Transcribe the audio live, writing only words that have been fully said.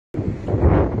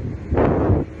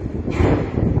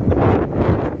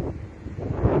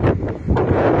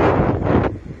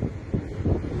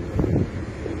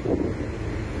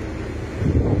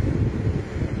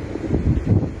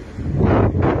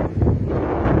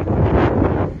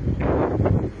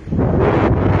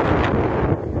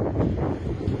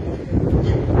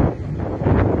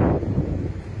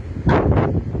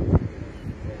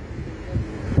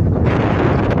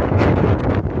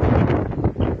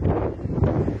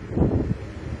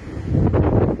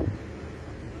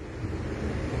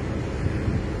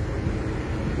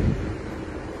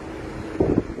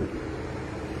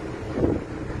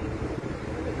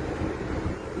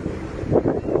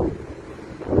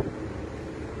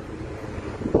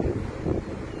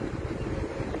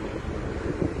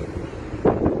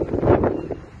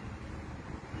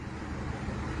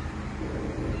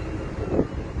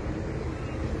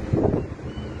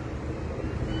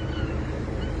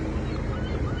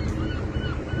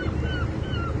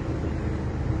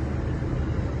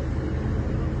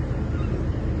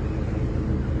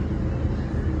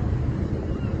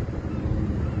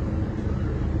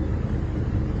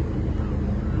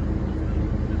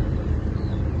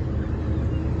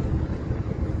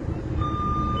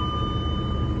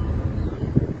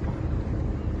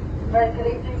very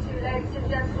good evening to you, ladies and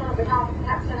gentlemen. On behalf of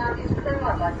Captain Andy's crew,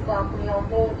 I'd like to welcome you on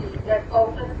board the Red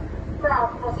Falcon for our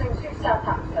crossing to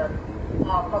Southampton.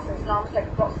 Our crossing time will take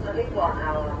approximately 1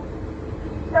 hour.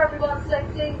 For everyone's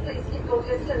safety, please keep your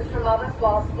distance from others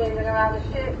whilst wheeling around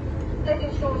the ship,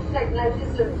 making sure to take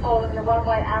notice of following the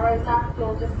one-way arrows and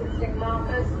floor distancing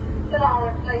markers that are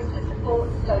in place to support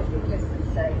social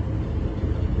distancing.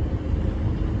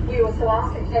 We also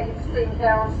ask that you take extreme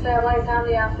care on stairways and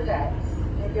the outer decks.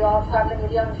 If you are travelling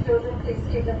with young children, please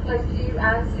keep them close to you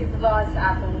and supervised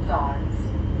at all times.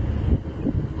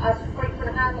 As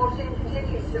frequent hand washing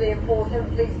continues to be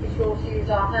important, please be sure to use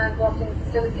our hand washing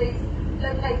facilities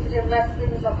located in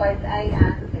restrooms on both A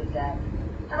and B deck,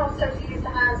 and also to use the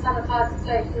hand sanitizer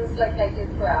stations located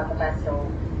throughout the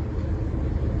vessel.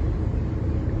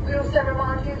 We also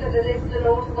remind you that it is the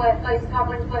law to wear face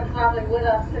coverings when travelling with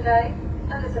us today,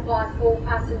 and this applies to all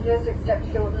passengers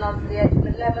except children under the age of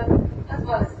 11, as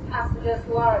well as passengers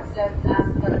who are exempt as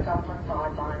per the government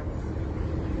guidelines.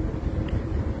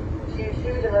 Due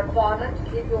to the requirement to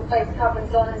keep your face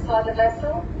coverings on inside the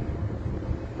vessel,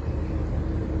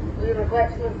 we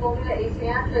regret to inform you that eating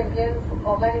and drinking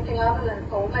of anything other than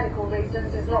for medical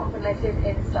reasons is not permitted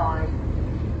inside.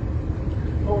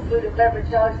 All food and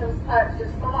beverage items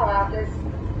purchased from our outlets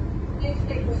need to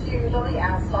be consumed on the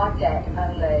outside deck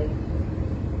only.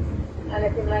 And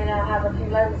if we may now have a few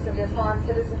moments of your time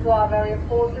to listen to our very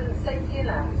important safety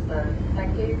announcement.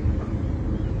 Thank you.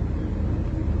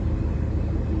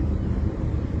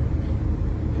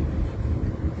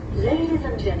 Ladies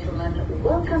and gentlemen,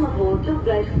 welcome aboard the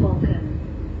Red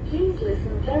Falcon. Please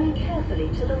listen very carefully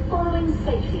to the following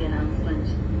safety announcement.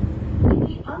 In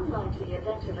the unlikely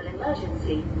event of an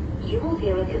emergency, you will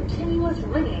hear a continuous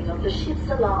ringing of the ship's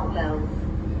alarm bells.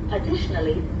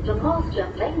 Additionally, the master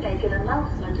may make an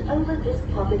announcement over this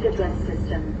public address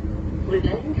system.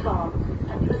 Remain calm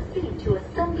and proceed to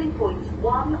assembly points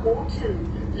 1 or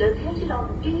 2, located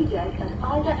on B deck at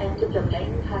either end of the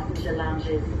main passenger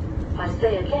lounges. I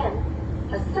say again,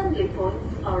 assembly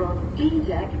points are on B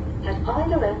deck at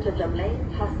either end of the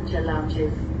main passenger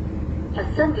lounges.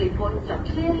 Assembly points are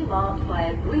clearly marked by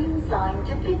a green sign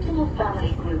depicting a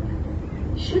family group.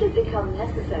 Should it become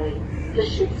necessary, the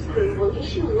ship's crew will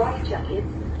issue life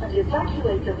jackets and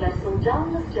evacuate the vessel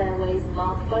down the stairways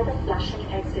marked by the flashing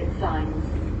exit signs.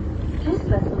 This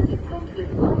vessel is equipped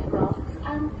with life rafts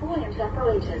and buoyant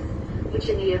apparatus, which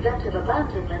in the event of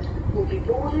abandonment will be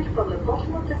boarded from the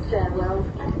bottom of the stairwells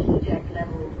at E-deck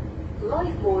level.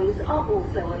 Life buoys are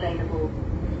also available.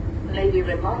 May we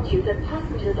remind you that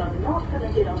passengers are not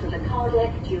permitted onto the car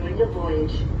deck during the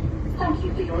voyage. Thank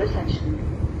you for your attention.